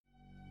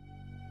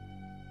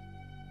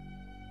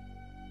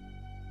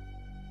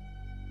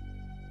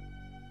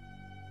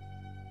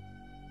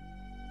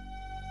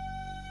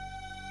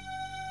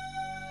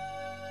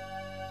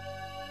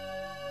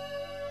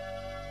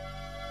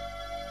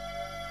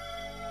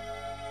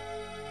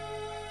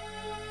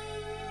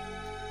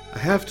I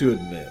have to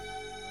admit,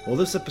 while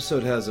this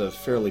episode has a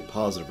fairly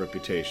positive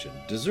reputation,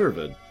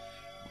 deserved,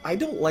 I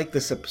don't like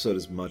this episode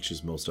as much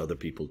as most other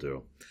people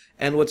do.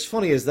 And what's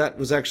funny is that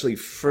was actually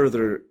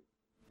further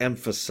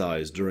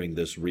emphasized during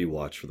this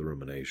rewatch for the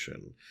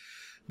Rumination.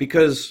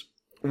 Because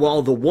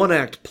while the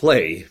one-act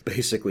play,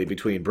 basically,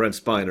 between Brent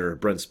Spiner, and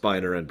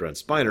Brent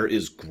Spiner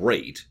is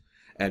great,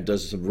 and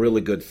does some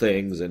really good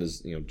things, and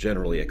is,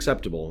 generally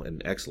acceptable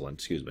and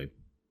excellent,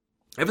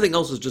 everything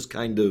else is just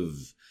kind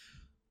of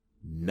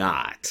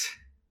not.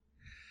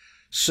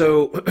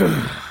 So,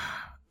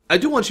 I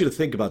do want you to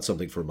think about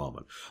something for a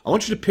moment. I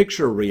want you to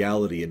picture a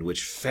reality in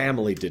which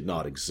family did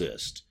not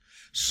exist.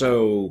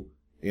 So,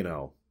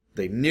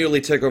 they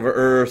nearly take over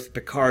Earth,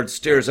 Picard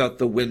stares out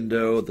the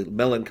window, the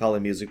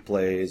melancholy music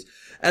plays,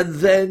 and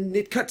then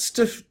it cuts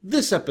to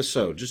this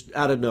episode, just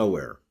out of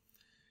nowhere.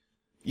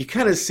 You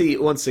kind of see,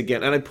 once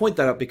again, and I point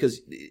that out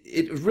because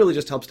it really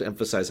just helps to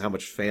emphasize how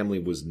much family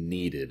was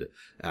needed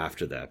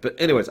after that. But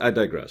anyways, I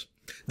digress.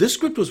 This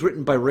script was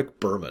written by Rick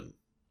Berman.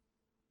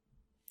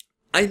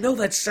 I know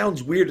that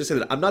sounds weird to say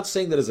that. I'm not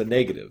saying that as a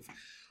negative.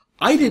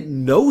 I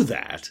didn't know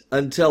that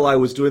until I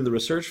was doing the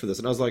research for this,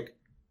 and I was like,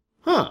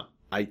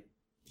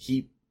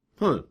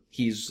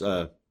 he's,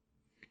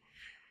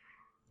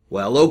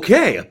 well,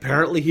 okay,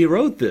 apparently he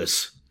wrote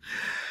this.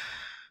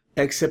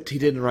 Except he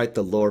didn't write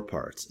the lore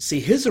parts. See,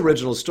 his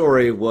original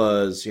story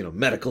was,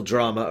 medical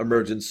drama,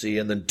 emergency,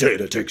 and then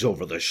Data takes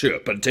over the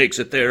ship and takes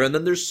it there, and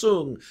then there's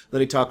Sung.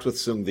 Then he talks with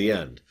Sung, the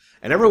end.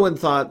 And everyone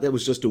thought that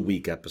was just a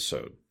weak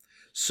episode.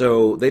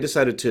 So they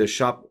decided to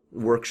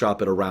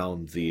workshop it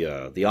around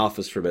the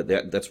office for a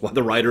bit. That's why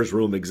the writer's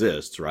room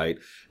exists, right?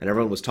 And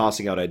everyone was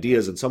tossing out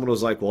ideas, and someone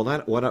was like, well,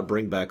 why not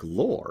bring back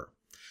lore?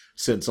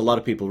 Since a lot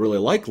of people really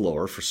like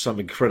lore for some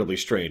incredibly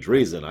strange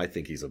reason. I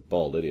think he's a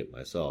bald idiot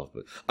myself,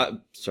 but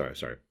I'm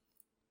sorry.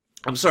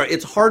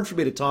 It's hard for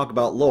me to talk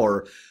about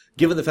lore,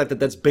 given the fact that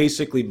that's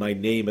basically my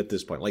name at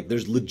this point. Like,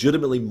 there's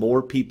legitimately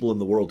more people in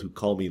the world who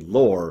call me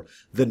Lore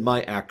than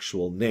my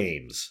actual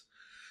names.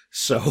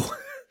 So,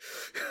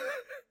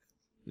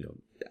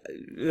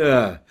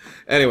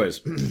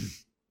 anyways.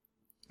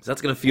 So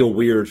that's going to feel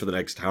weird for the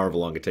next however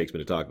long it takes me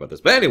to talk about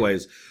this. But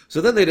anyways, so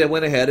then they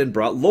went ahead and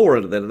brought lore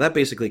into that, and that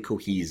basically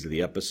cohesed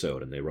the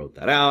episode, and they wrote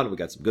that out, and we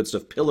got some good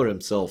stuff. Pillar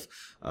himself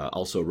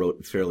also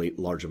wrote a fairly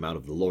large amount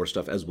of the lore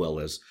stuff, as well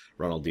as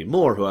Ronald D.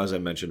 Moore, who, as I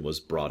mentioned,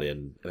 was brought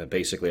in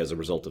basically as a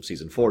result of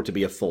Season 4 to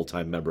be a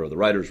full-time member of the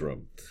writer's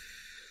room.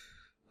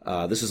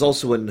 This is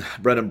also when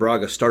Brennan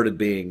Braga started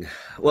being...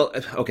 Well,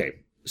 okay...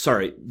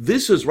 Sorry,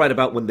 this is right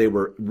about when they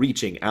were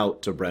reaching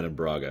out to Brennan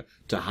Braga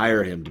to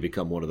hire him to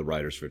become one of the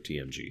writers for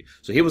TNG.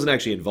 So he wasn't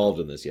actually involved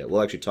in this yet.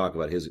 We'll actually talk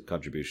about his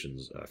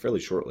contributions fairly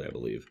shortly, I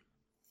believe.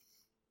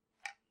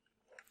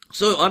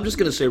 So I'm just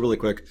going to say really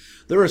quick,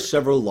 there are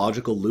several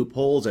logical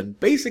loopholes and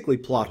basically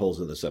plot holes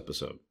in this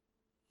episode.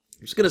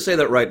 I'm just going to say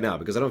that right now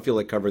because I don't feel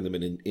like covering them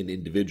in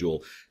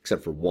individual,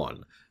 except for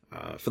one.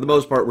 For the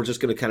most part, we're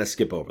just going to kind of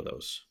skip over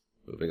those.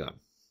 Moving on.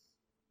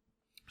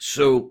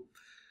 So...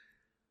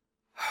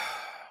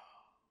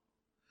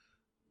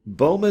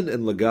 Bowman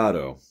and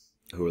Legato,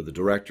 who are the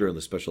director and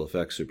the special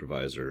effects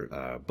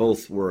supervisor,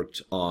 both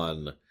worked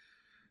on...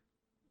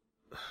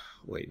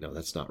 Wait, no,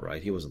 that's not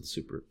right. He wasn't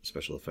the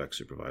special effects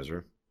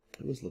supervisor.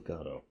 It was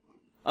Legato.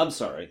 I'm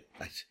sorry.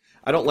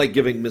 I don't like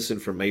giving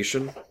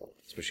misinformation,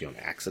 especially on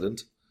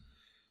accident.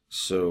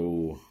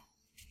 So...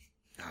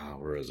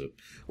 where is it?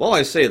 Well,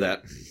 I say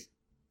that...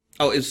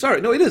 Oh,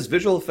 sorry. No, it is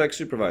visual effects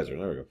supervisor.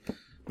 There we go.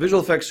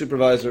 Visual effects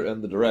supervisor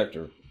and the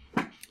director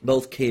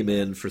both came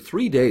in for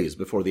 3 days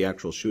before the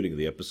actual shooting of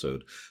the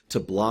episode to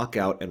block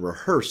out and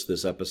rehearse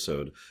this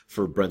episode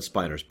for Brent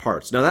Spiner's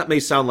parts. Now, that may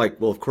sound like,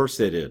 well, of course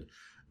they did.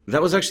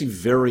 That was actually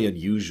very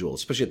unusual,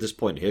 especially at this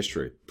point in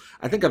history.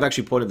 I think I've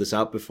actually pointed this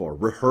out before.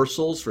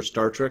 Rehearsals for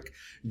Star Trek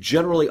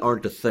generally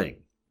aren't a thing.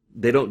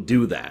 They don't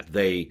do that.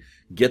 They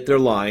get their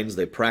lines,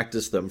 they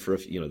practice them for,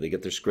 they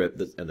get their script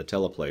and the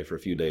teleplay for a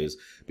few days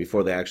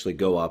before they actually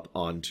go up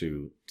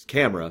onto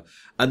camera.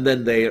 And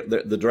then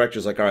the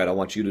director's like, all right, I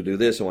want you to do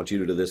this, I want you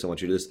to do this, I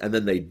want you to do this. And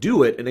then they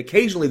do it, and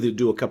occasionally they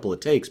do a couple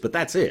of takes, but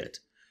that's it.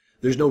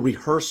 There's no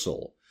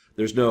rehearsal.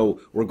 There's no,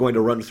 we're going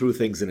to run through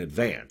things in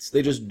advance.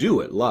 They just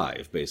do it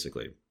live,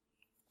 basically.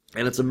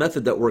 And it's a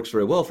method that works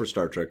very well for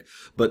Star Trek,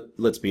 but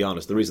let's be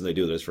honest, the reason they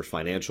do that is for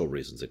financial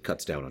reasons. It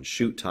cuts down on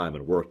shoot time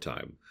and work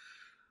time.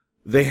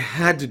 They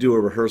had to do a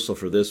rehearsal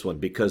for this one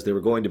because they were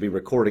going to be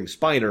recording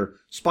Spiner,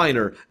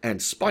 and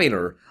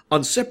Spiner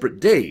on separate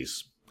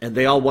days. And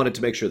they all wanted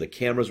to make sure the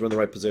cameras were in the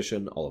right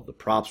position, all of the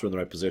props were in the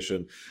right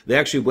position. They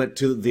actually went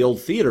to the old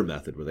theater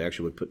method where they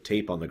actually would put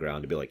tape on the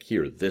ground to be like,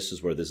 here, this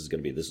is where this is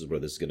going to be, this is where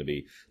this is going to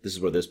be, this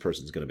is where this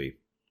person's going to be.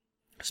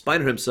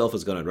 Spiner himself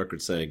has gone on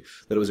record saying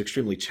that it was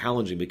extremely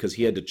challenging because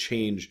he had to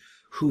change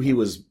who he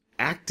was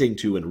acting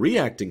to and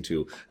reacting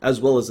to,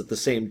 as well as at the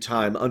same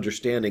time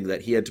understanding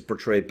that he had to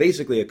portray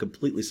basically a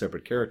completely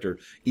separate character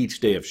each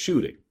day of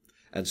shooting.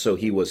 And so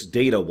he was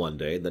Data one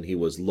day, then he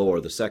was Lore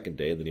the second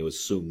day, and then he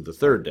was Sung the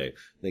third day.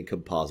 They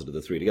composited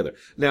the three together.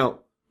 Now,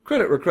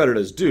 credit where credit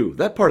is due.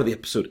 That part of the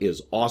episode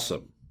is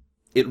awesome.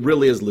 it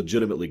really is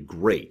legitimately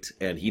great,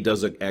 and he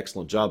does an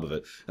excellent job of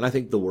it. And I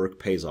think the work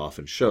pays off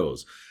and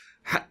shows.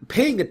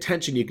 Paying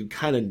attention, you can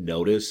kind of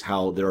notice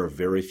how there are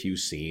very few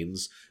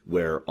scenes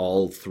where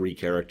all three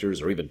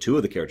characters, or even two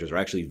of the characters, are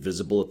actually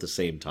visible at the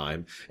same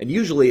time. And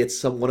usually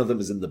it's one of them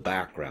is in the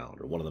background,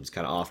 or one of them's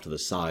kind of off to the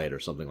side, or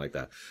something like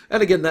that.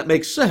 And again, that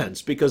makes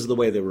sense because of the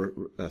way they were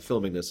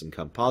filming this and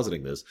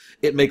compositing this.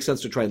 It makes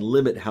sense to try and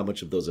limit how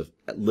much of those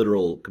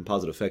literal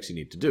composite effects you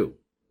need to do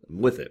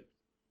with it.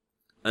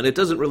 And it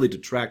doesn't really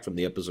detract from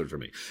the episode for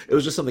me. It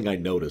was just something I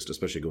noticed,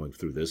 especially going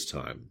through this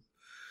time.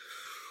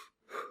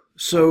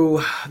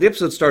 So the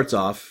episode starts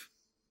off,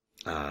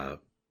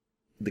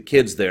 the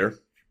kid's there,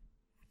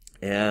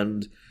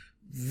 and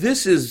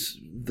this is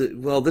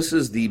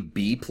the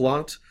B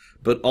plot,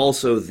 but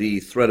also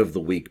the threat of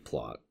the week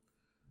plot.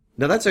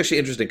 Now that's actually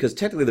interesting because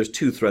technically there's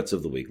two threats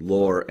of the week,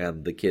 Lore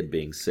and the kid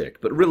being sick.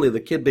 But really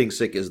the kid being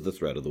sick is the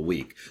threat of the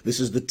week.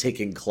 This is the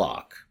ticking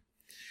clock.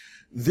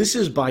 This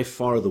is by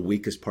far the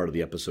weakest part of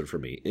the episode for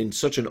me, in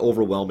such an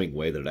overwhelming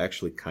way that it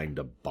actually kind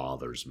of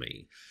bothers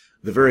me.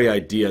 The very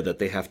idea that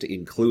they have to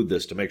include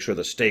this to make sure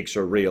the stakes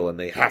are real and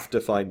they have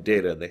to find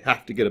Data and they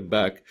have to get him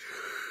back,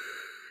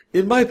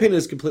 in my opinion,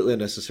 is completely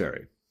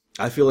unnecessary.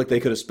 I feel like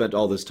they could have spent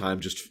all this time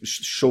just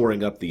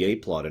shoring up the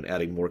A-plot and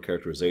adding more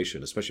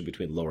characterization, especially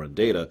between Lore and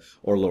Data,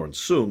 or Lore and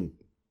Sung,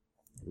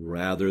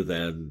 rather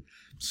than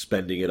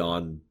spending it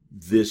on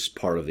this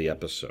part of the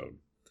episode.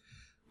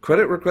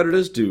 Credit where credit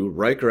is due,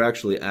 Riker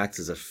actually acts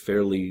as a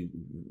fairly...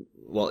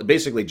 Well,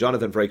 basically,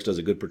 Jonathan Frakes does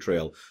a good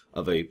portrayal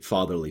of a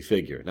fatherly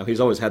figure. Now,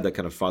 he's always had that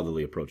kind of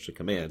fatherly approach to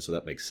command, so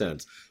that makes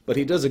sense. But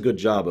he does a good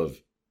job of,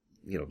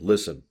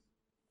 listen,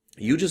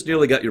 you just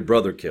nearly got your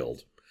brother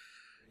killed.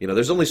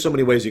 There's only so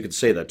many ways you can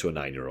say that to a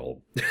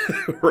 9-year-old,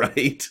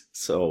 right?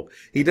 So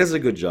he does a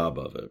good job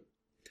of it.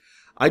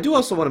 I do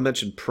also want to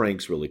mention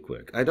pranks really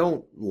quick. I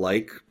don't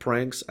like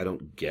pranks. I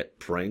don't get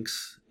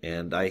pranks.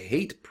 And I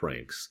hate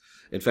pranks.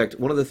 In fact,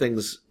 one of the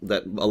things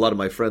that a lot of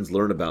my friends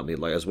learn about me,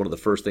 like as one of the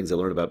first things they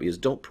learn about me, is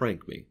don't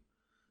prank me.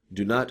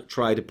 Do not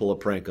try to pull a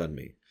prank on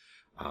me.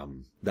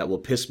 That will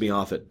piss me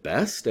off at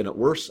best, and at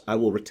worst, I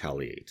will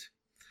retaliate.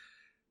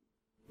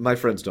 My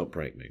friends don't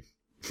prank me.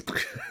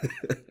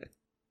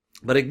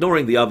 But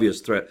ignoring the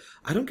obvious threat,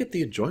 I don't get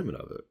the enjoyment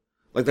of it.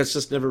 Like, that's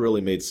just never really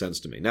made sense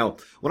to me. Now,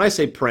 when I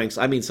say pranks,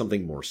 I mean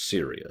something more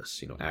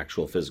serious.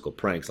 Actual physical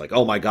pranks, like,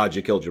 oh my God,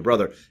 you killed your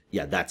brother.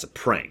 Yeah, that's a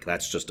prank.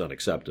 That's just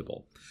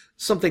unacceptable.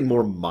 Something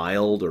more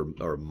mild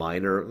or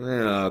minor,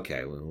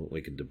 okay, well,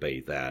 we can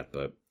debate that,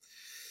 but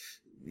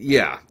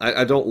yeah,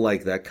 I don't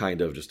like that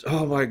kind of just,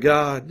 oh my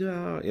God,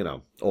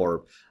 no,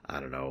 or, I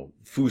don't know,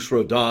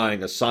 Fusro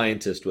dying, a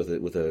scientist with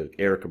a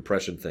air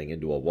compression thing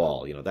into a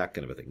wall, that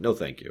kind of a thing. No,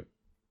 thank you.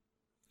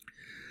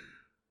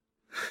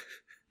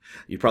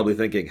 You're probably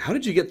thinking, how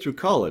did you get through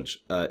college?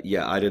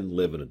 Yeah, I didn't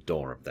live in a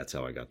dorm. That's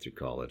how I got through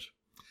college.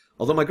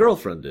 Although my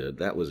girlfriend did.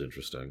 That was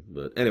interesting.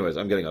 But anyways,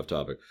 I'm getting off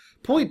topic.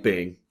 Point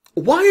being,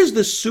 why is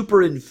this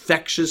super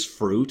infectious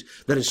fruit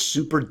that is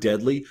super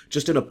deadly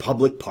just in a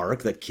public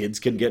park that kids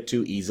can get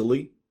to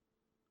easily?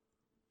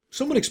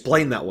 Someone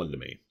explain that one to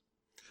me.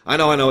 I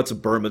know it's a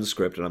Berman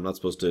script and I'm not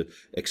supposed to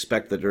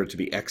expect there to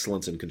be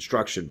excellence in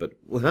construction, but,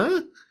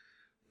 huh?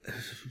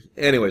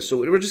 Anyway, so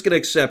we're just going to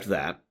accept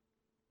that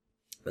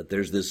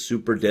there's this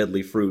super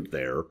deadly fruit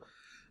there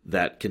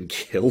that can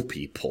kill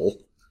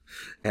people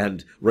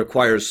and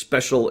requires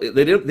special...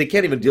 They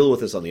can't even deal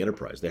with this on the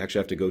Enterprise. They actually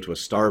have to go to a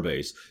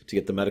starbase to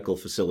get the medical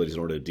facilities in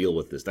order to deal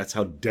with this. That's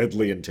how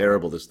deadly and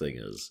terrible this thing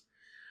is.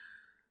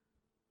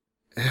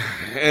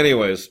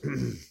 Anyways,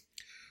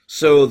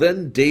 so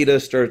then Data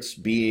starts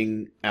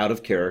being out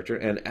of character,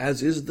 and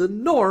as is the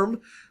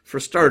norm for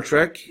Star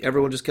Trek,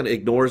 everyone just kind of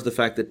ignores the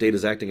fact that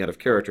Data's acting out of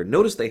character.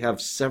 Notice they have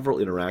several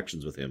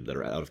interactions with him that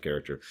are out of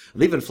character.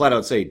 And they even flat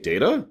out say,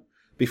 Data?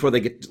 Before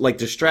they get,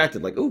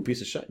 distracted, like, ooh,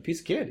 piece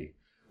of candy.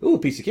 Ooh, a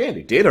piece of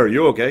candy. Data, are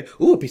you okay?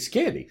 Ooh, a piece of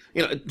candy.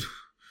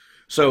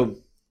 So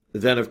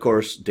then, of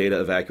course, Data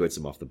evacuates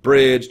them off the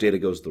bridge. Data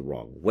goes the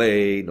wrong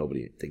way.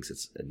 Nobody thinks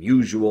it's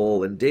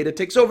unusual. And Data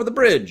takes over the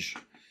bridge.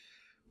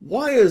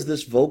 Why is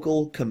this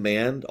vocal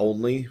command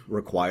only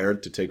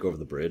required to take over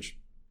the bridge?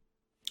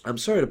 I'm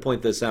sorry to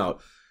point this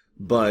out,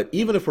 but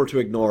even if we're to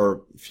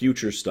ignore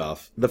future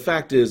stuff, the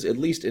fact is, at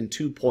least in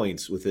 2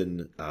 points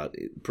within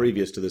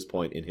previous to this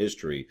point in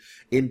history,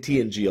 in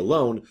TNG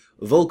alone,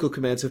 vocal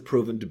commands have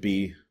proven to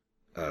be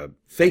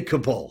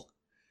fakeable.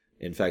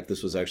 In fact,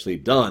 this was actually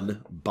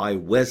done by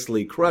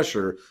Wesley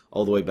Crusher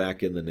all the way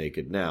back in The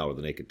Naked Now, or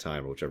The Naked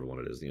Time, or whichever one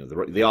it is,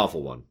 the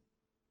awful one.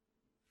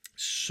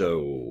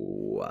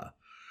 So...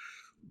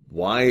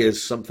 why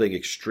is something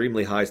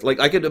extremely high...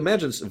 I could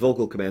imagine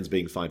vocal commands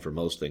being fine for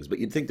most things, but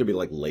you'd think there'd be,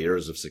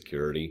 layers of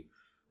security,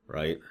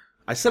 right?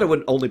 I said I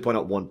would only point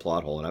out one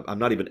plot hole, and I'm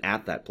not even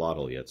at that plot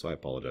hole yet, so I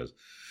apologize.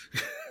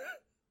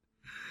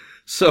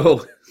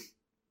 So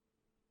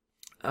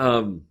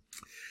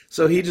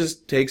he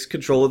just takes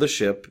control of the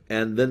ship,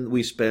 and then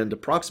we spend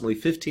approximately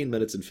 15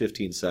 minutes and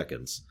 15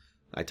 seconds,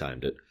 I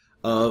timed it,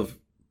 of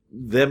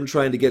them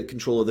trying to get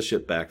control of the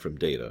ship back from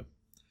Data.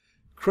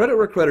 credit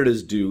where credit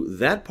is due,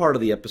 that part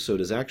of the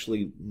episode is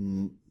actually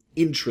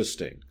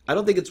interesting. I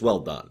don't think it's well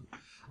done.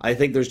 I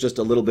think there's just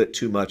a little bit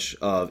too much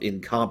of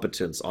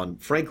incompetence on,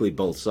 frankly,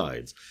 both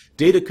sides.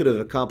 Data could have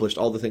accomplished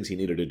all the things he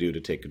needed to do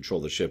to take control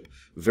of the ship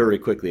very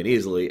quickly and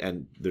easily,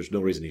 and there's no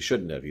reason he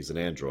shouldn't have. He's an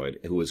android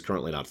who is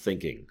currently not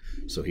thinking,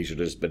 so he should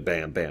have just been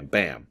bam, bam,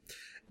 bam.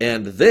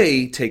 And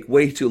they take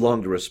way too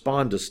long to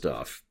respond to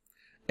stuff,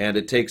 and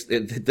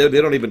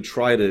they don't even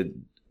try to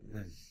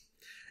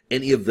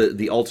any of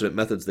the alternate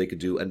methods they could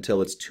do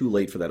until it's too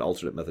late for that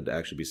alternate method to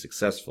actually be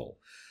successful.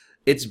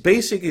 It's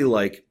basically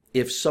like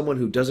if someone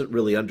who doesn't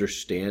really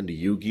understand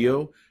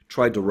Yu-Gi-Oh!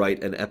 Tried to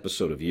write an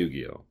episode of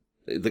Yu-Gi-Oh!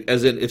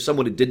 As in, if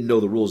someone didn't know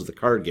the rules of the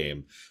card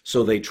game,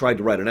 so they tried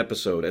to write an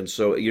episode, and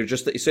so you're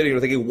just sitting there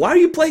thinking, why are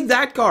you playing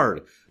that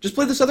card? Just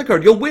play this other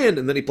card, you'll win!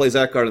 And then he plays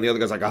that card, and the other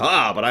guy's like,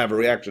 aha, but I have a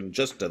reaction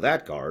just to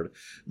that card.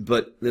 And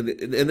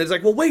then it's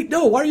like, well, wait,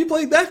 no, why are you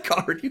playing that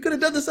card? You could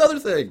have done this other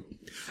thing.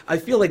 I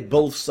feel like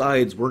both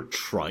sides weren't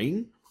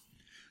trying,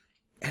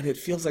 and it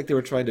feels like they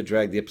were trying to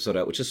drag the episode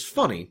out, which is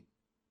funny,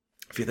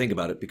 if you think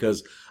about it,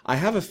 because I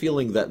have a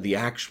feeling that the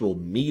actual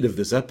meat of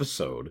this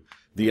episode,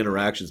 the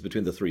interactions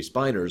between the three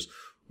Spiners,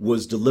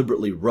 was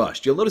deliberately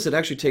rushed. You'll notice it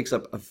actually takes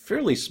up a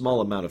fairly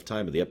small amount of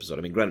time of the episode.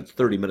 I mean, granted,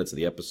 30 minutes of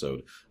the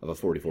episode, of a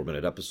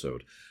 44-minute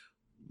episode.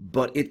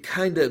 But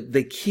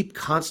they keep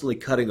constantly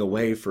cutting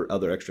away for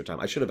other extra time.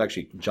 I should have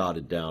actually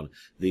jotted down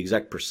the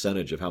exact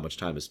percentage of how much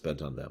time is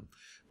spent on them.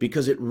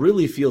 Because it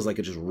really feels like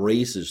it just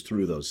races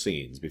through those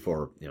scenes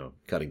before,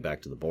 cutting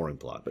back to the boring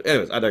plot. But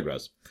anyways, I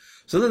digress.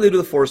 So then they do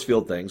the force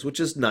field things, which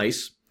is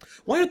nice.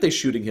 Why aren't they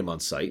shooting him on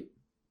sight?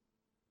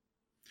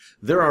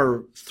 There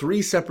are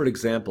 3 separate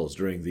examples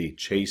during the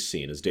chase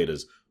scene as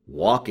Data's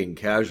walking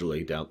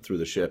casually down through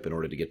the ship in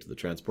order to get to the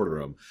transporter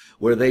room,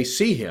 where they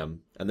see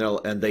him, and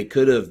they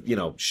could have,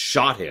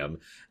 shot him,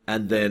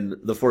 and then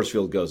the force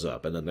field goes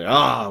up, and then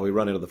we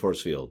run into the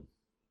force field.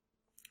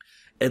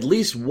 At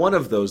least one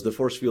of those, the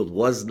force field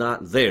was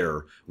not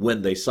there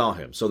when they saw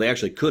him, so they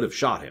actually could have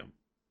shot him.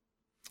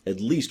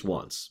 At least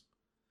once.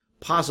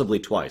 Possibly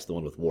twice. The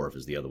one with Worf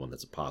is the other one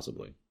that's a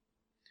possibly.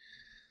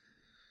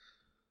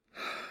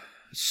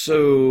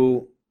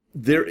 So,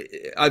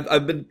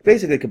 I've been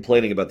basically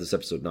complaining about this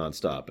episode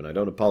nonstop, and I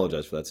don't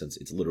apologize for that since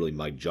it's literally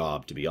my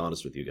job to be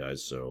honest with you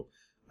guys, so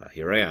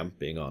here I am,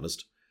 being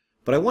honest.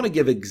 But I want to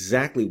give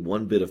exactly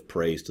one bit of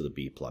praise to the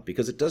B-plot,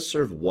 because it does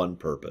serve one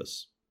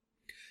purpose.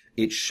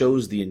 It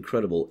shows the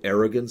incredible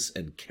arrogance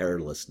and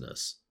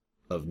carelessness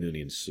of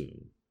Noonien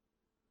Soong.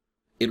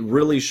 It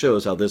really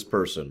shows how this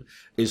person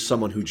is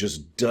someone who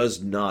just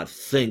does not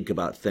think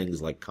about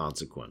things like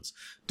consequence,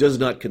 does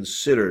not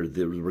consider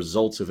the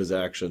results of his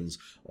actions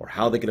or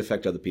how they can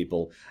affect other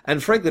people,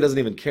 and frankly doesn't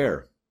even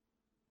care.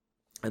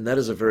 And that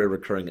is a very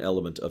recurring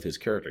element of his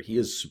character. He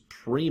is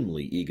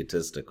supremely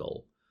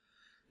egotistical.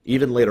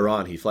 Even later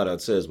on, he flat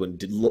out says, when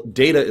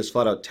Data is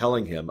flat out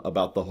telling him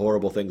about the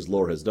horrible things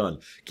Lore has done,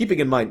 keeping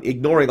in mind,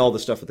 ignoring all the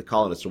stuff with the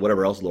colonists or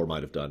whatever else Lore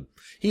might have done,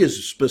 he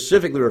is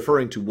specifically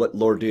referring to what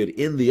Lore did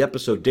in the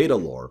episode Data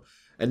Lore,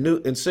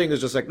 and Singh is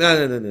just like,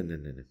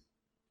 no.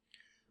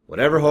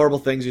 Whatever horrible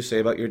things you say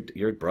about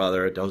your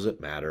brother, it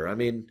doesn't matter. I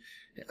mean,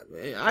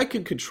 I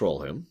can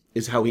control him,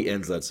 is how he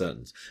ends that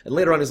sentence. And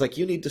later on, he's like,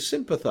 you need to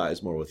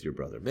sympathize more with your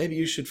brother. Maybe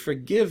you should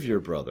forgive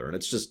your brother. And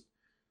it's just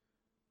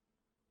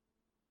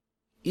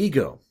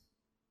ego.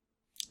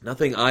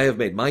 Nothing I have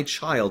made. My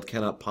child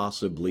cannot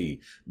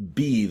possibly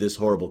be this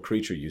horrible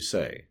creature you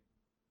say.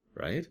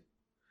 Right?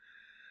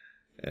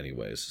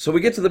 Anyways, so we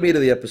get to the meat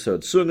of the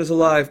episode. Soong is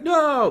alive.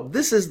 No!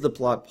 This is the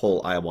plot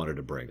hole I wanted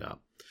to bring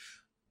up.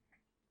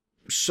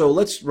 So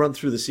let's run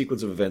through the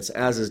sequence of events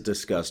as is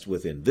discussed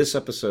within this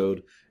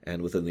episode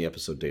and within the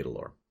episode Data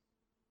Lore.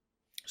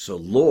 So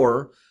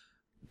Lore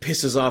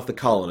pisses off the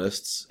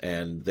colonists,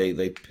 and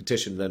they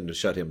petition them to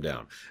shut him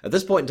down. At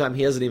this point in time,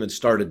 he hasn't even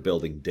started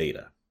building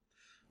Data.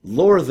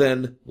 Lore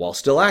then, while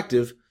still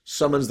active,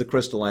 summons the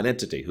crystalline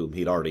entity, whom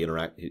he'd already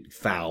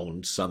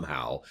found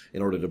somehow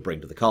in order to bring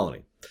to the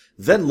colony.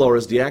 Then Lore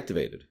is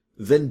deactivated.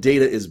 Then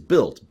Data is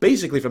built,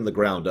 basically from the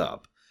ground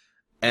up,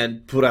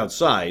 and put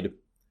outside,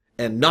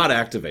 and not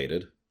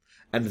activated,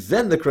 and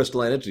then the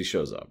crystalline entity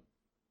shows up.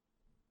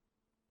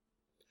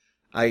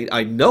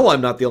 I know I'm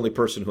not the only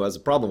person who has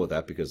a problem with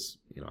that, because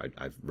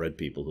I've read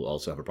people who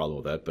also have a problem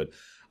with that, but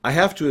I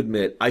have to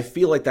admit, I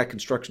feel like that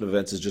construction of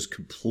events is just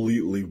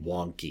completely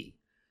wonky.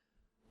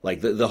 Like,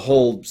 the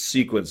whole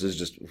sequence is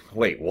just,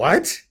 wait,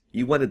 what?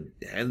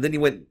 And then you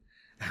went,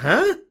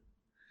 huh?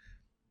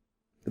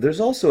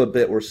 There's also a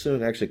bit where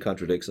Soong actually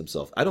contradicts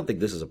himself. I don't think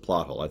this is a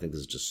plot hole. I think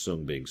this is just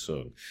Soong being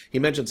Soong. He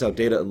mentions how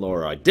Data and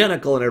Lore are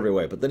identical in every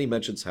way, but then he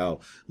mentions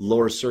how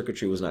Lore's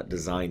circuitry was not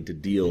designed to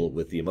deal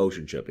with the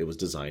emotion chip. It was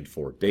designed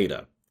for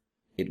Data.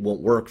 It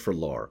won't work for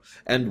Lore.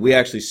 And we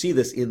actually see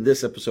this in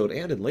this episode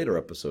and in later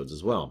episodes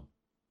as well.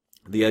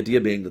 The idea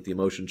being that the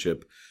emotion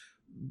chip...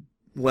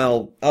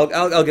 Well,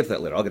 I'll get to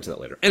that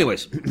later.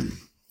 Anyways,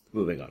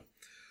 moving on.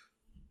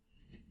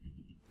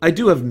 I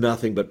do have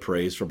nothing but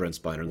praise for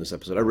Brent Spiner in this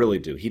episode. I really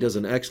do. He does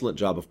an excellent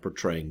job of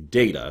portraying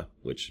Data,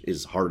 which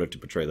is harder to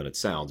portray than it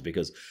sounds,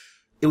 because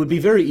it would be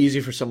very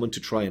easy for someone to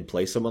try and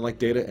play someone like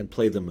Data and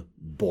play them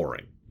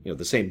boring. You know,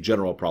 the same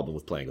general problem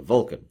with playing a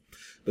Vulcan.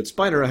 But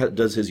Spiner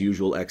does his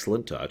usual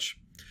excellent touch.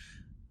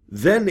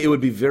 Then it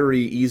would be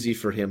very easy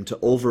for him to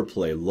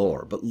overplay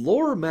Lore. But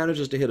Lore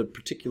manages to hit a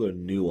particular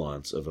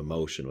nuance of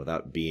emotion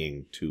without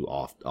being too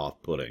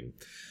off-putting.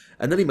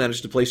 And then he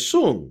managed to play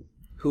Sung,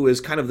 who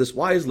is kind of this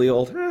wisely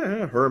old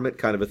hermit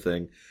kind of a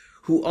thing,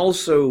 who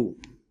also...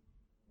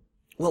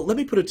 Well, let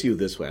me put it to you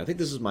this way. I think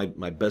this is my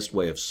best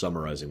way of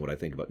summarizing what I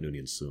think about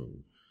Noonien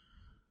Sung.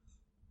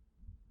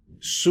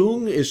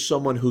 Sung is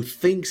someone who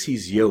thinks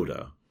he's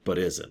Yoda, but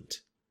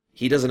isn't.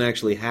 He doesn't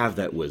actually have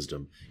that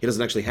wisdom. He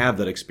doesn't actually have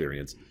that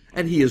experience.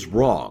 And he is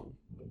wrong.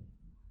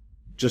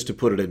 Just to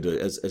put it into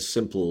as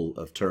simple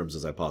of terms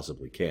as I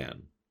possibly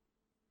can.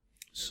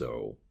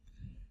 So,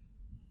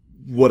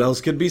 what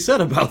else can be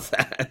said about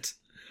that?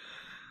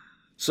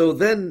 So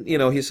then,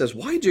 he says,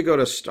 why'd you go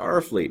to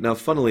Starfleet? Now,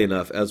 funnily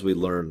enough, as we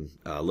learn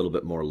a little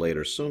bit more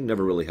later, Sung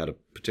never really had a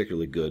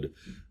particularly good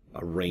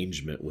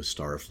arrangement with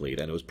Starfleet,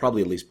 and it was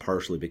probably at least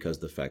partially because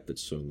of the fact that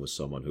Sung was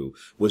someone who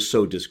was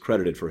so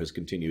discredited for his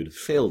continued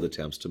failed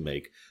attempts to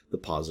make the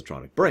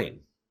positronic brain.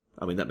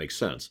 I mean, that makes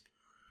sense.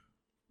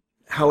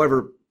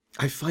 However,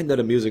 I find that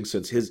amusing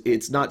since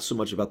it's not so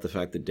much about the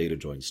fact that Data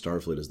joined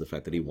Starfleet as the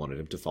fact that he wanted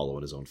him to follow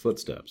in his own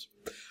footsteps.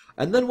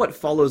 And then what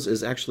follows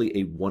is actually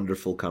a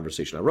wonderful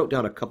conversation. I wrote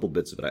down a couple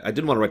bits of it. I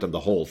didn't want to write down the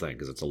whole thing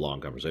because it's a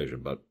long conversation,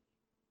 but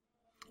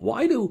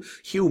why do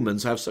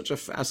humans have such a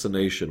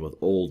fascination with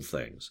old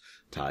things?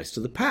 Ties to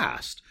the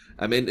past.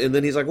 I mean, and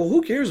then he's like, well,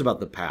 who cares about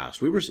the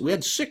past? We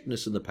had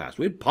sickness in the past.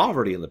 We had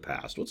poverty in the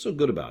past. What's so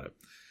good about it?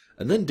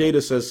 And then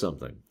Data says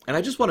something. And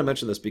I just want to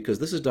mention this because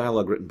this is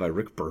dialogue written by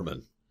Rick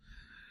Berman.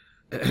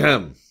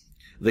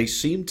 They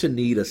seem to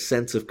need a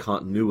sense of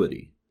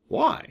continuity.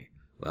 Why?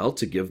 Well,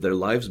 to give their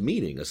lives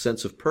meaning, a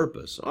sense of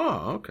purpose.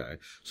 Oh, okay.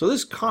 So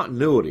this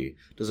continuity,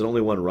 does it only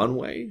one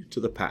runway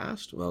to the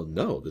past? Well,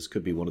 no. This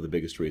could be one of the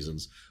biggest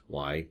reasons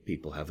why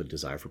people have a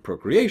desire for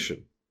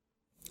procreation.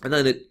 And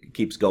then it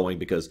keeps going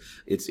because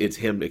it's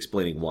him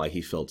explaining why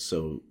he felt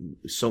so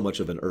much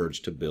of an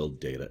urge to build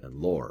Data and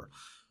Lore.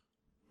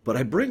 But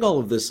I bring all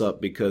of this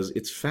up because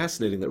it's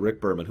fascinating that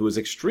Rick Berman, who is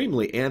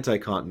extremely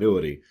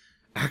anti-continuity,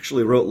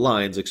 actually wrote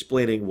lines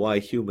explaining why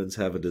humans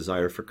have a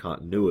desire for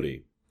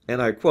continuity.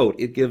 And I quote,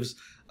 it gives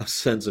a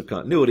sense of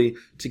continuity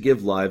to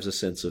give lives a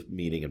sense of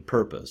meaning and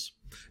purpose.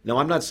 Now,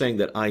 I'm not saying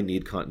that I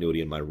need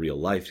continuity in my real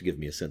life to give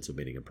me a sense of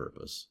meaning and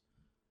purpose.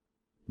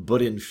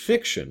 But in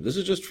fiction, this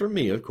is just for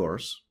me, of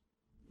course,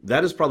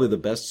 that is probably the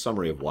best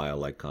summary of why I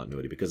like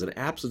continuity, because an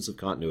absence of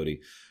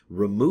continuity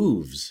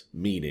removes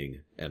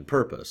meaning and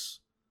purpose.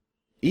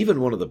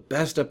 Even one of the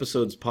best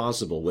episodes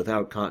possible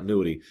without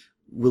continuity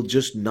will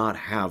just not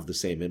have the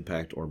same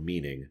impact or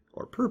meaning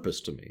or purpose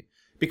to me.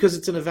 Because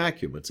it's in a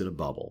vacuum, it's in a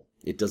bubble.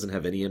 It doesn't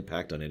have any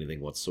impact on anything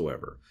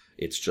whatsoever.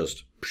 It's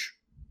just, psh.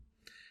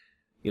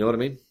 You know what I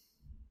mean?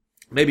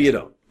 Maybe you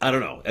don't. I don't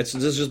know. This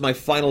is just my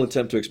final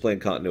attempt to explain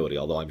continuity,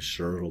 although I'm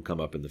sure it'll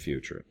come up in the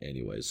future.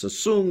 Anyways, so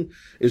Sung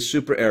is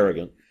super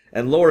arrogant,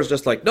 and Laura's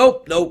just like,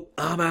 nope,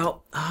 I'm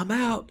out.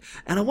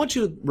 And I want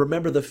you to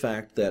remember the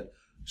fact that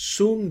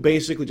Sung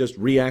basically just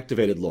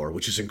reactivated Laura,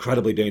 which is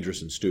incredibly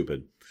dangerous and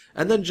stupid,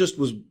 and then just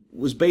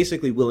was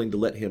basically willing to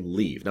let him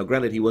leave. Now,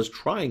 granted, he was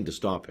trying to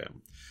stop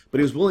him, but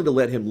he was willing to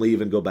let him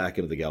leave and go back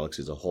into the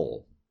galaxy as a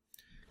whole.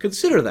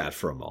 Consider that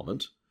for a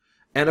moment.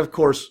 And, of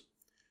course,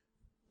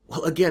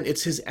 well, again,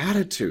 it's his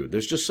attitude.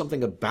 There's just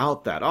something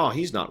about that. Oh,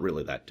 he's not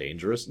really that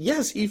dangerous.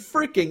 Yes, he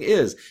freaking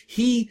is.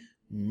 He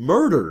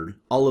murdered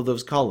all of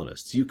those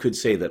colonists. You could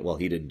say that, well,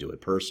 he didn't do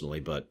it personally,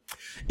 but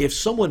if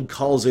someone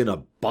calls in a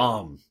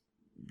bomb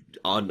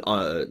on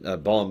a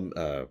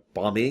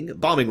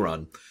bombing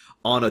run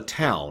on a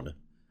town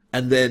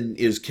and then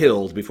is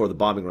killed before the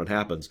bombing run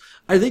happens,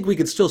 I think we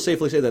could still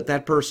safely say that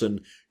that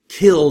person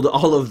killed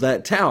all of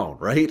that town,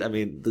 right? I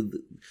mean,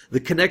 the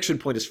connection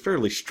point is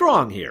fairly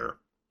strong here.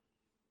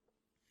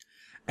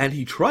 And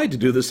he tried to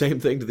do the same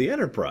thing to the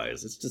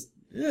Enterprise. It's just,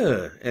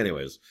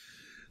 anyways.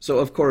 So,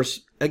 of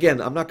course, again,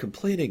 I'm not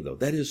complaining, though.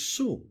 That is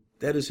Sung.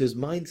 That is his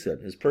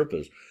mindset, his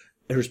purpose,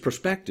 his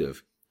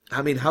perspective.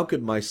 I mean, how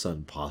could my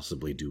son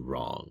possibly do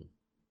wrong?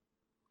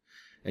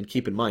 And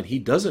keep in mind, he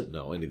doesn't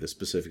know any of the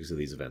specifics of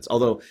these events.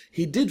 Although,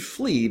 he did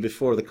flee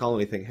before the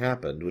colony thing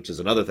happened, which is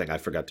another thing I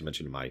forgot to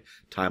mention in my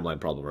timeline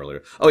problem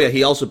earlier. Oh yeah,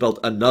 he also built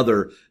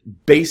another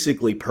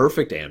basically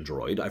perfect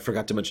android. I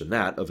forgot to mention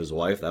that, of his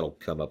wife. That'll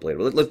come up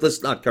later.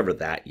 Let's not cover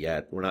that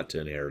yet. We're not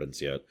to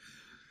inheritance yet.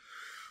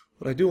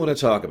 What I do want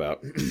to talk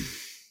about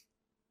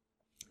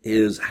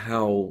is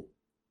how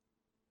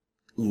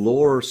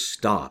Lore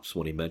stops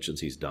when he mentions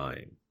he's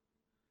dying.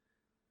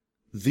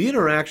 The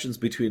interactions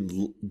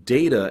between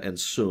Data and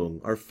Sung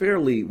are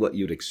fairly what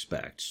you'd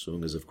expect.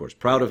 Sung is, of course,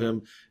 proud of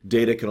him.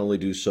 Data can only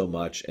do so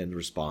much and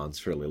responds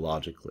fairly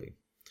logically.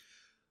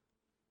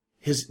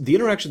 The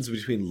interactions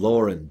between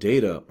Lore and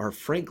Data are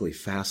frankly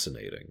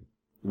fascinating.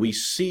 we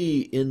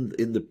see in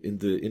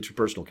the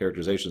interpersonal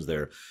characterizations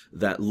there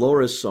that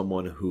Lore is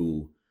someone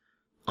who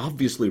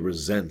obviously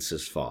resents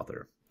his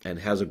father and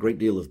has a great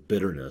deal of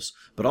bitterness,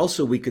 but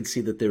also we could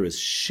see that there is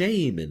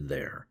shame in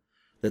there,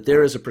 that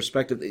there is a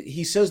perspective.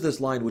 He says this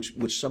line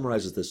which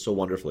summarizes this so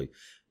wonderfully.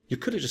 You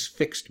could have just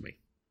fixed me.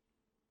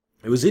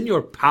 It was in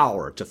your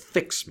power to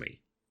fix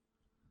me.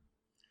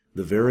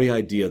 The very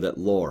idea that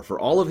Lore, for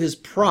all of his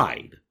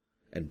pride,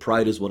 and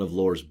pride is one of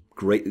Lore's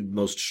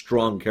most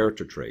strong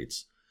character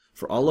traits,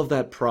 for all of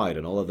that pride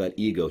and all of that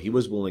ego, he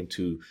was willing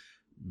to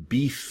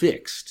be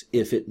fixed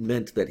if it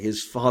meant that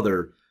his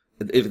father,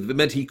 if it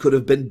meant he could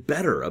have been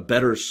better, a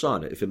better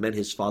son, if it meant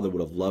his father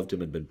would have loved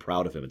him and been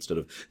proud of him instead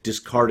of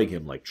discarding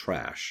him like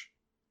trash.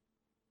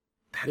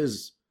 That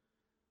is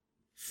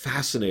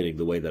fascinating,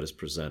 the way that is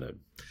presented.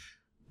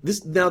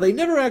 Now, they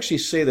never actually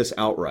say this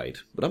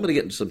outright, but I'm going to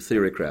get into some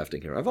theory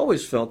crafting here. I've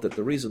always felt that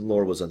the reason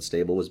Lore was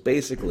unstable was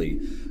basically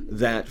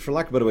that, for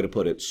lack of a better way to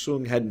put it,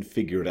 Soong hadn't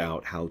figured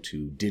out how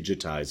to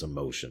digitize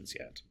emotions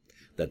yet.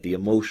 That the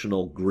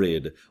emotional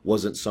grid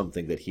wasn't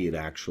something that he had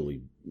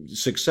actually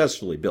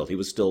successfully built. He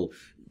was still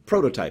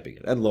prototyping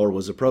it, and Lore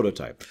was a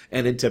prototype.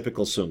 And in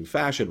typical Soong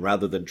fashion,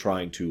 rather than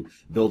trying to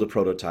build a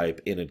prototype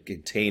in a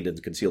contained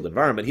and concealed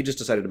environment, he just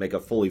decided to make a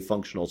fully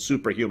functional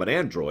superhuman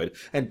android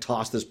and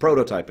toss this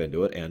prototype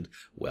into it, and,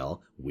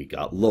 well, we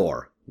got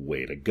Lore.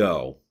 Way to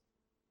go.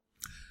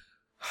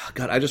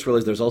 God, I just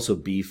realized there's also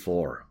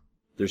B4.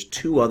 There's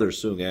 2 other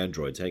Soong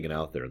androids hanging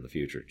out there in the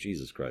future.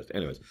 Jesus Christ.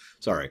 Anyways,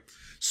 sorry.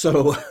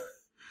 So,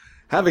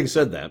 having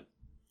said that,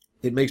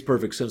 it makes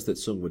perfect sense that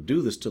Soong would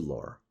do this to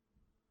Lore.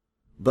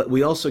 But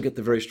we also get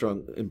the very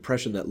strong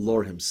impression that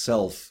Lore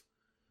himself,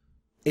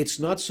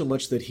 it's not so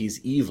much that he's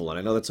evil, and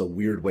I know that's a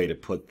weird way to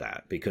put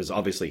that, because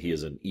obviously he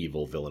is an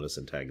evil, villainous,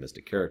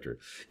 antagonistic character.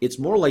 It's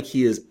more like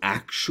he is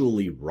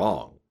actually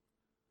wrong.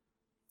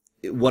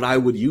 What I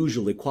would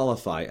usually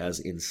qualify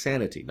as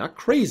insanity. Not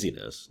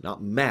craziness,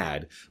 not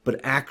mad, but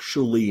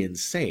actually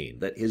insane.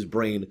 That his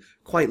brain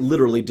quite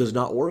literally does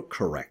not work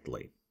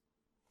correctly.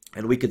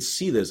 And we could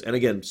see this, and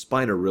again,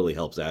 Spiner really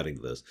helps adding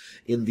to this,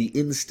 in the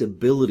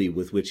instability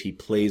with which he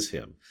plays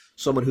him.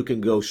 Someone who can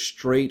go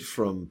straight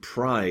from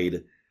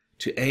pride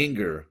to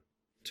anger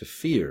to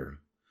fear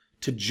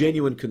to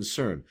genuine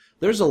concern.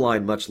 There's a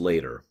line much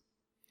later,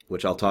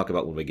 which I'll talk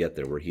about when we get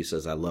there, where he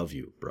says, "I love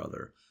you,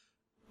 brother."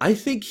 I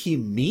think he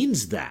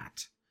means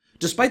that.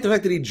 Despite the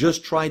fact that he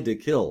just tried to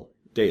kill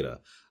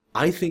Data,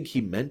 I think he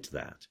meant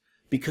that.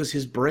 Because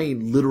his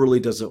brain literally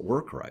doesn't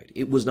work right.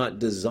 It was not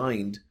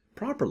designed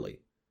properly.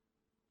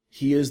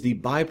 He is the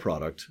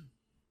byproduct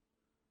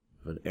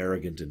of an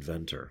arrogant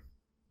inventor.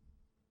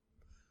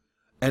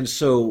 And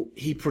so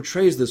he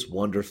portrays this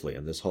wonderfully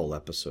in this whole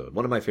episode.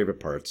 One of my favorite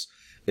parts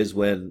is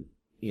when,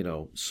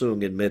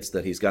 Soong admits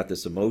that he's got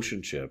this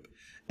emotion chip,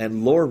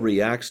 and Lore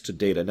reacts to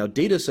Data. Now,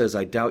 Data says,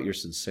 "I doubt your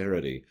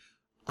sincerity."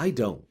 I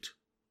don't.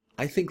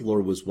 I think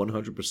Lore was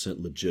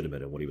 100%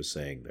 legitimate in what he was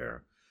saying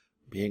there.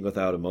 Being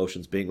without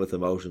emotions, being with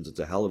emotions, it's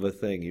a hell of a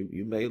thing.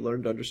 You may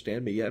learn to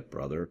understand me yet,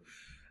 brother.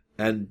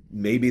 And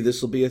maybe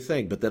this will be a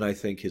thing, but then I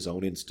think his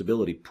own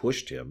instability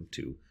pushed him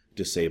to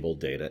disable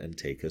Data and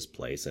take his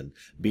place and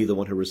be the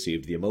one who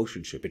received the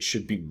emotion chip. It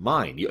should be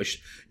mine.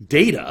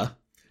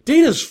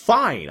 Data's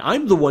fine.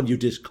 I'm the one you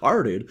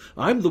discarded.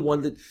 I'm the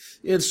one that...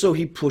 And so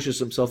he pushes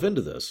himself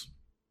into this.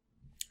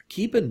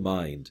 Keep in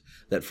mind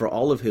that for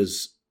all of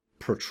his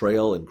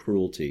portrayal and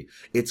cruelty,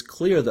 it's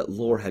clear that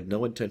Lore had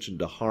no intention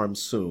to harm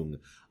Soong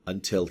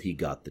until he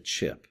got the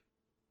chip.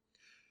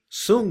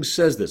 Soong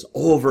says this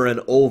over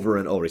and over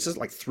and over. He says it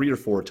like 3 or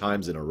 4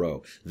 times in a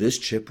row. This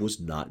chip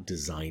was not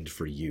designed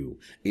for you.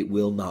 It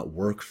will not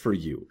work for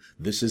you.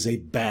 This is a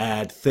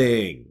bad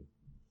thing.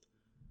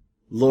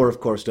 Lore, of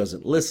course,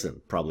 doesn't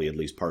listen, probably at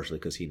least partially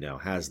because he now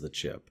has the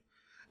chip.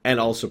 And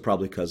also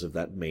probably because of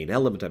that main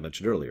element I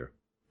mentioned earlier,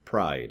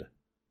 pride.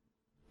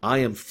 I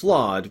am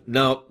flawed.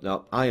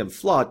 No, I am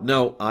flawed.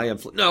 No, I am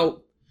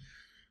no.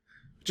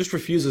 Just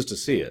refuses to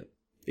see it,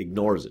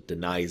 ignores it,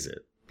 denies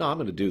it. No, I'm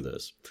going to do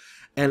this.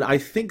 And I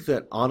think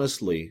that,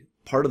 honestly,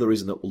 part of the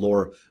reason that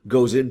Lore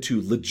goes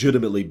into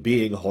legitimately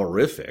being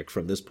horrific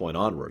from this point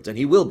onwards, and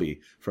he will be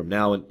from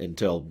now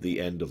until the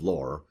end of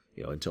Lore,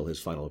 until his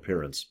final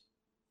appearance,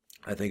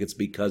 I think it's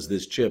because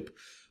this chip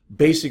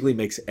basically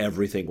makes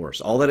everything worse.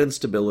 All that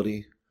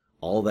instability,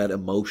 all that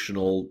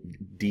emotional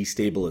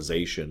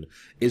destabilization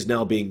is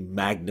now being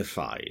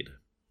magnified.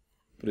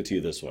 Put it to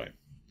you this way.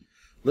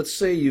 Let's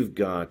say you've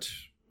got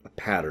a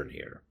pattern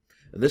here,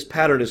 and this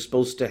pattern is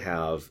supposed to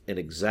have an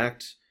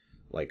exact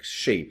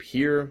shape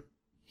here,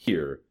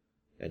 here,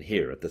 and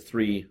here at the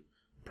 3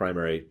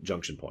 primary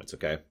junction points,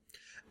 okay?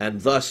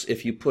 And thus,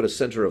 if you put a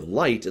center of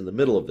light in the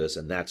middle of this,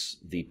 and that's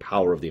the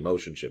power of the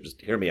emotion chip,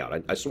 just hear me out.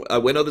 I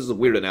know this is a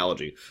weird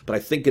analogy, but I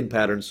think in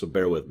patterns, so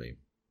bear with me.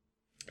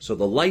 So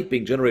the light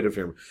being generated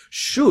from here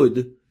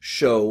should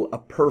show a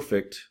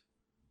perfect,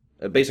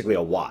 basically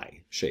a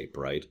Y shape,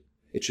 right?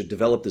 It should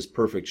develop this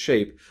perfect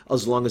shape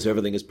as long as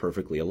everything is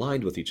perfectly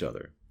aligned with each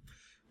other.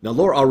 Now,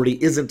 lore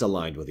already isn't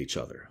aligned with each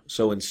other.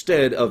 So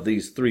instead of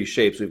these three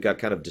shapes, we've got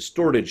kind of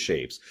distorted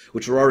shapes,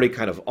 which are already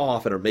kind of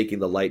off and are making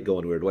the light go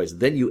in weird ways.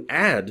 Then you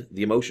add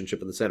the emotion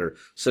chip in the center,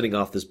 setting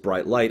off this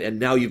bright light, and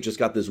now you've just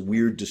got this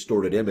weird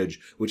distorted image,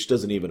 which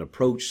doesn't even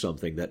approach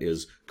something that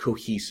is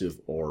cohesive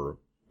or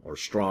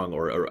strong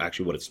or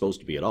actually what it's supposed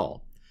to be at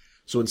all.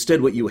 So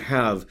instead what you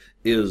have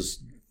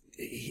is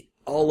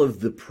all of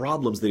the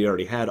problems that he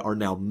already had are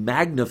now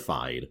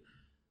magnified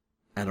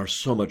and are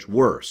so much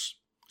worse.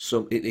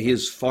 So he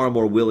is far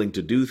more willing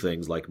to do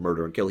things like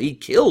murder and kill. He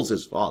kills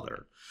his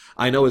father.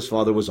 I know his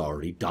father was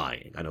already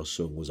dying. I know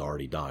Sung was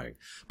already dying.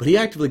 But he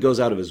actively goes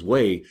out of his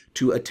way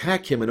to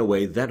attack him in a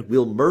way that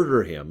will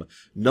murder him,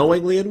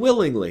 knowingly and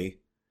willingly,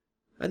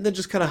 and then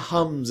just kind of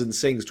hums and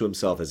sings to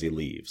himself as he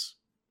leaves.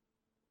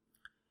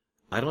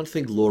 I don't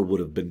think Lore would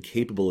have been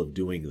capable of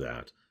doing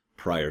that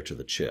prior to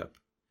the chip.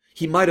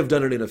 He might have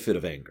done it in a fit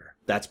of anger.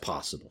 That's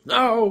possible.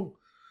 No!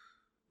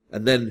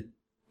 And then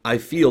I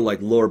feel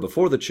like Lore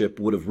before the chip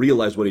would have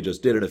realized what he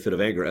just did in a fit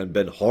of anger and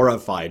been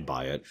horrified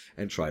by it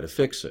and try to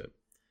fix it.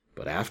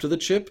 But after the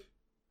chip,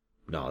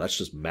 no, that's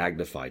just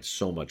magnified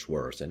so much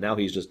worse. And now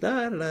he's just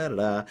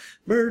da-da-da-da-da,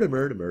 murder,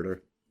 murder,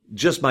 murder.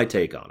 Just my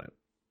take on it.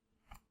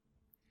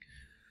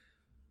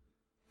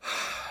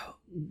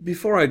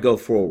 Before I go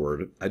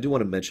forward, I do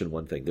want to mention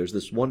one thing. There's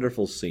this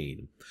wonderful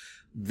scene.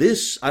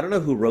 I don't know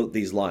who wrote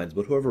these lines,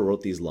 but whoever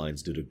wrote these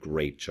lines did a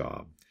great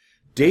job.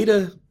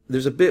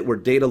 There's a bit where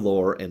Data,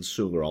 Lore, and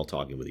Sung are all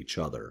talking with each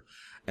other,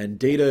 and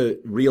Data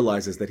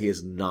realizes that he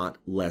is not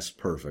less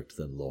perfect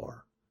than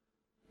Lore.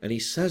 And he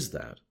says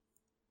that.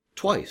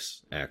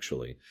 Twice,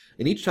 actually.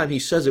 And each time he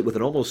says it with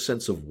an almost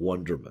sense of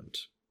wonderment.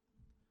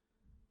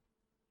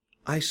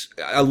 I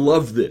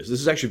love this.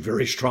 This is actually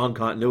very strong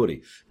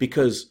continuity,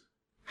 because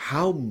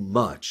how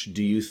much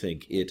do you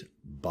think it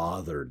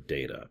bothered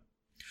Data?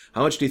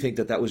 How much do you think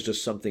that was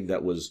just something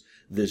that was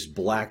this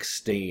black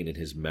stain in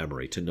his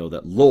memory, to know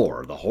that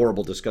Lore, the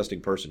horrible,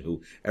 disgusting person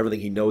who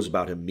everything he knows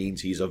about him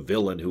means he's a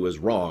villain who is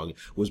wrong,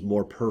 was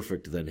more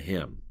perfect than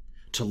him?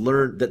 To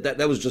learn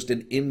that was just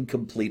an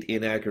incomplete,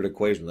 inaccurate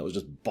equation that was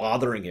just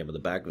bothering him in the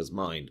back of his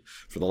mind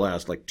for the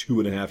last,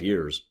 2.5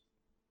 years.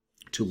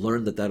 To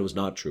learn that was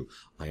not true.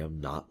 I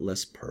am not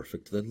less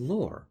perfect than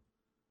Lore.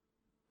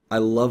 I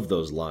love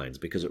those lines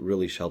because it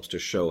really helps to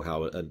show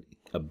how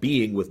a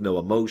being with no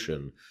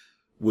emotion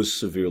was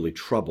severely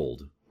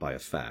troubled by a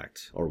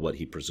fact, or what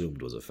he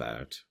presumed was a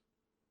fact.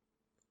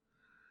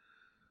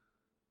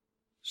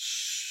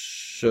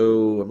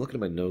 So, I'm looking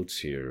at my notes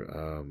here.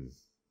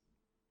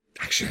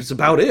 Actually, that's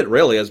about it,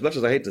 really. As much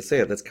as I hate to say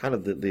it, that's kind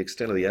of the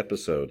extent of the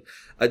episode.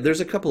 There's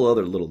a couple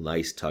other little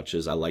nice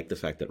touches. I like the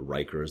fact that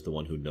Riker is the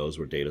one who knows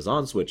where Data's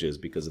on-switch is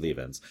because of the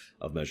events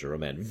of Measure of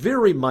Man.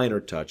 Very minor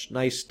touch,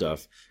 nice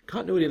stuff.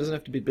 Continuity doesn't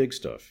have to be big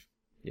stuff,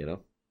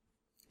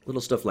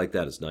 Little stuff like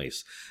that is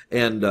nice.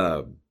 And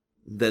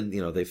then,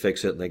 they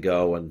fix it and they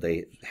go and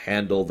they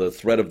handle the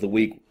threat of the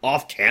week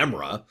off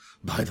camera,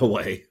 by the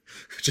way,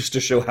 just to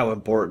show how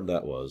important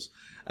that was.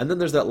 And then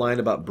there's that line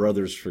about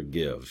brothers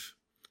forgive.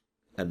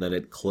 And then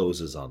it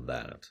closes on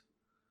that.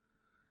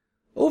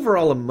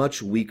 Overall, a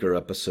much weaker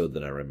episode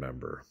than I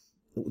remember.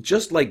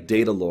 Just like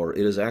Data Lore,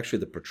 it is actually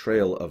the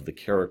portrayal of the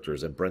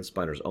characters and Brent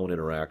Spiner's own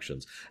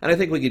interactions. And I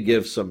think we could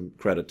give some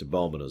credit to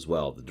Bowman as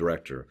well, the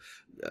director.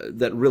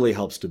 That really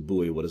helps to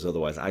buoy what is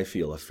otherwise, I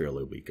feel, a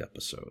fairly weak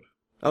episode.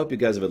 I hope you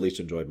guys have at least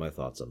enjoyed my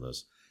thoughts on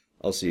this.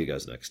 I'll see you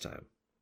guys next time.